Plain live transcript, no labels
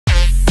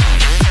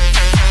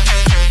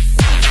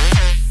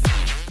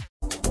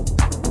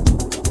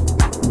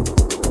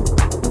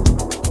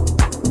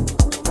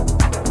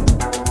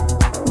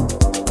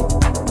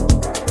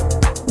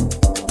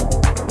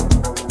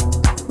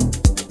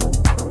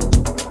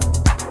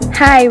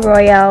Hi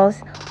Royals,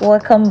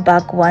 welcome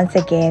back once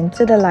again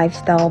to the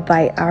Lifestyle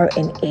by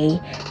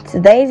RNA.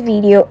 Today's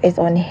video is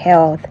on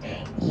health.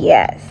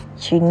 Yes,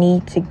 you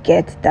need to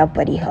get that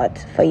body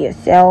hot for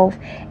yourself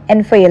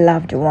and for your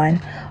loved one.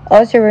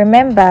 Also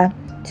remember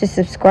to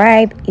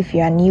subscribe if you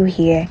are new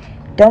here.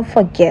 Don't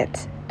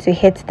forget to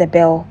hit the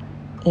bell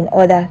in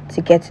order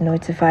to get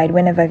notified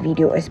whenever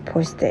video is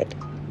posted.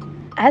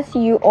 As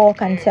you all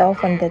can tell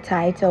from the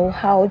title,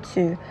 how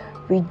to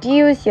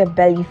reduce your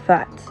belly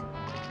fat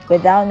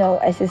without no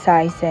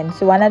exercising.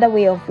 So another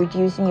way of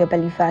reducing your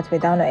belly fat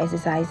without no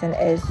exercising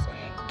is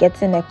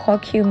getting a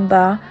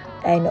cucumber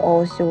and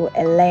also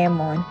a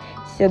lemon.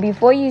 So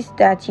before you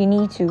start, you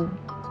need to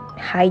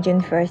hygiene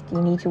first.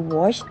 You need to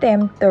wash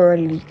them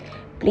thoroughly.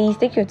 Please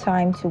take your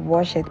time to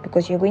wash it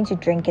because you're going to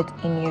drink it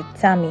in your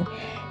tummy.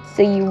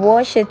 So you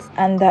wash it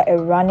under a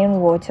running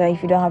water.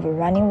 If you don't have a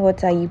running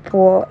water, you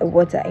pour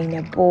water in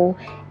a bowl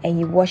and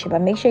you wash it.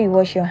 But make sure you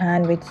wash your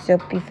hand with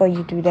soap before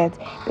you do that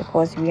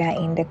because we are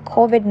in the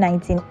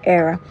COVID-19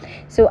 era.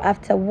 So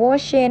after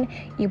washing,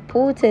 you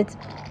put it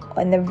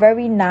on a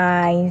very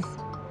nice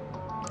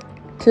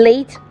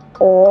plate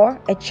or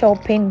a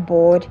chopping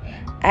board.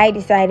 I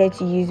decided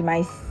to use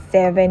my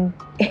seven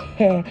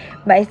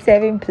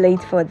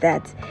plate for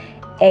that.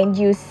 And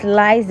you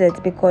slice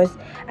it because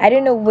I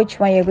don't know which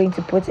one you're going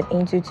to put it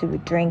into to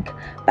drink,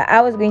 but I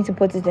was going to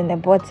put it in a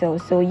bottle.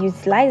 So you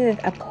slice it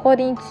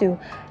according to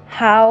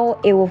how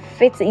it will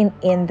fit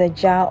in the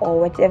jar or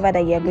whatever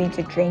that you're going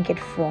to drink it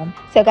from.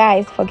 So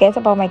guys, forget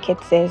about my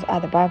kisses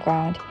at the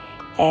background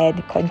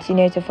and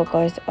continue to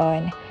focus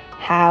on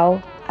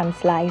how I'm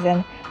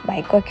slicing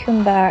my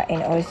cucumber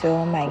and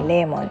also my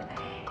lemon.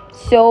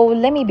 So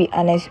let me be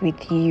honest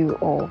with you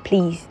all,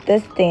 please.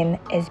 This thing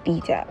is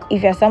bitter.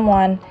 If you're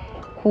someone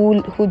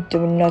who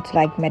do not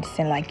like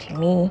medicine like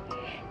me,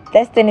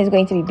 this thing is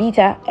going to be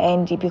bitter,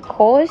 and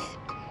because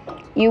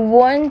you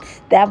want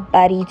that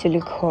body to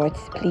look hot,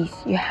 please,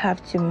 you have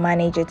to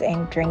manage it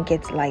and drink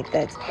it like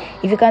that.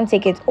 If you can't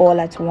take it all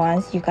at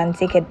once, you can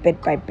take it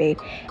bit by bit.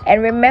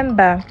 And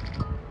remember,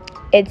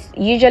 it's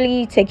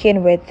usually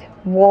taken with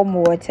warm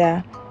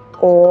water,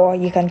 or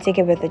you can take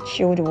it with the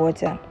chilled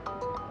water.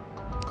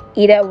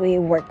 Either way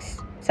works.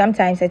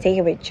 Sometimes I take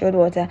it with chilled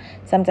water,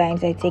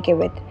 sometimes I take it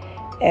with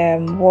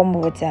warm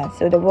water.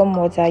 So the warm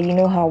water, you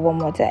know how warm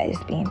water is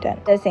being done.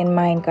 Just in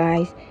mind,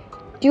 guys,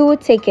 do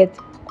take it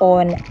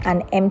on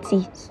an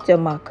empty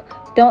stomach.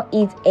 Don't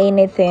eat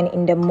anything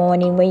in the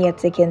morning when you're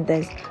taking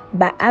this,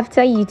 but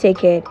after you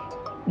take it,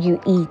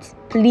 you eat.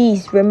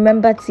 Please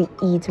remember to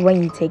eat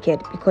when you take it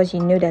because you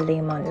know the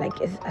lemon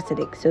is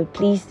acidic. So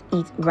please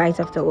eat right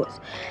afterwards.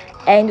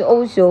 And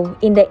also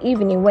in the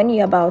evening when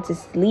you're about to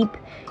sleep,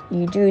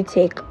 you do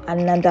take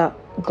another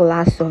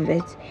glass of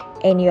it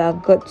and you are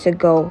good to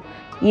go.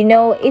 You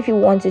know, if you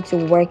want it to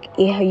work,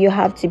 you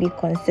have to be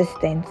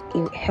consistent.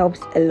 It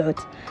helps a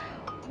lot.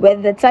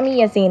 With the tummy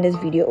you're seeing in this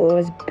video, it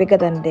was bigger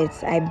than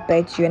this, I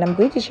bet you. And I'm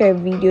going to share a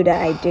video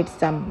that I did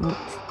some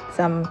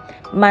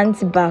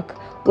months back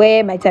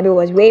where my tummy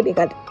was way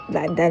bigger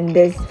than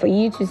this, for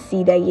you to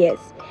see that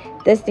yes,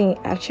 this thing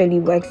actually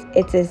works.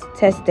 It is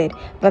tested.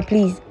 But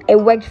please, it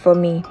worked for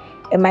me.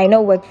 It might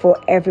not work for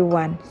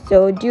everyone.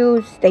 So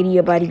do study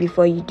your body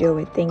before you do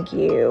it. Thank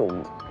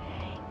you.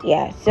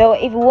 Yeah, so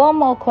if you want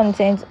more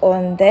content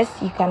on this,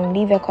 you can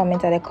leave a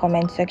comment at the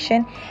comment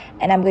section,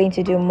 and I'm going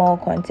to do more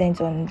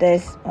content on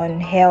this, on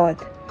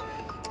health.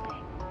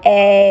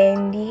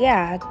 And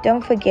yeah,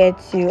 don't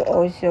forget to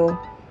also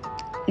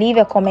leave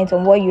a comment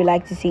on what you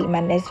like to see in my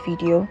next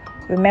video.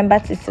 Remember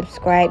to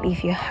subscribe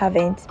if you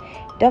haven't.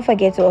 Don't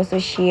forget to also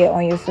share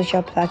on your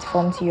social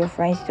platform to your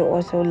friends to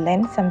also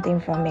learn something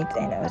from it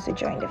and also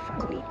join the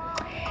family.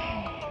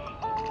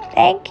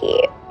 Thank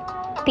you.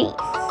 Peace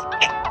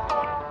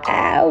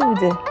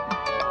out.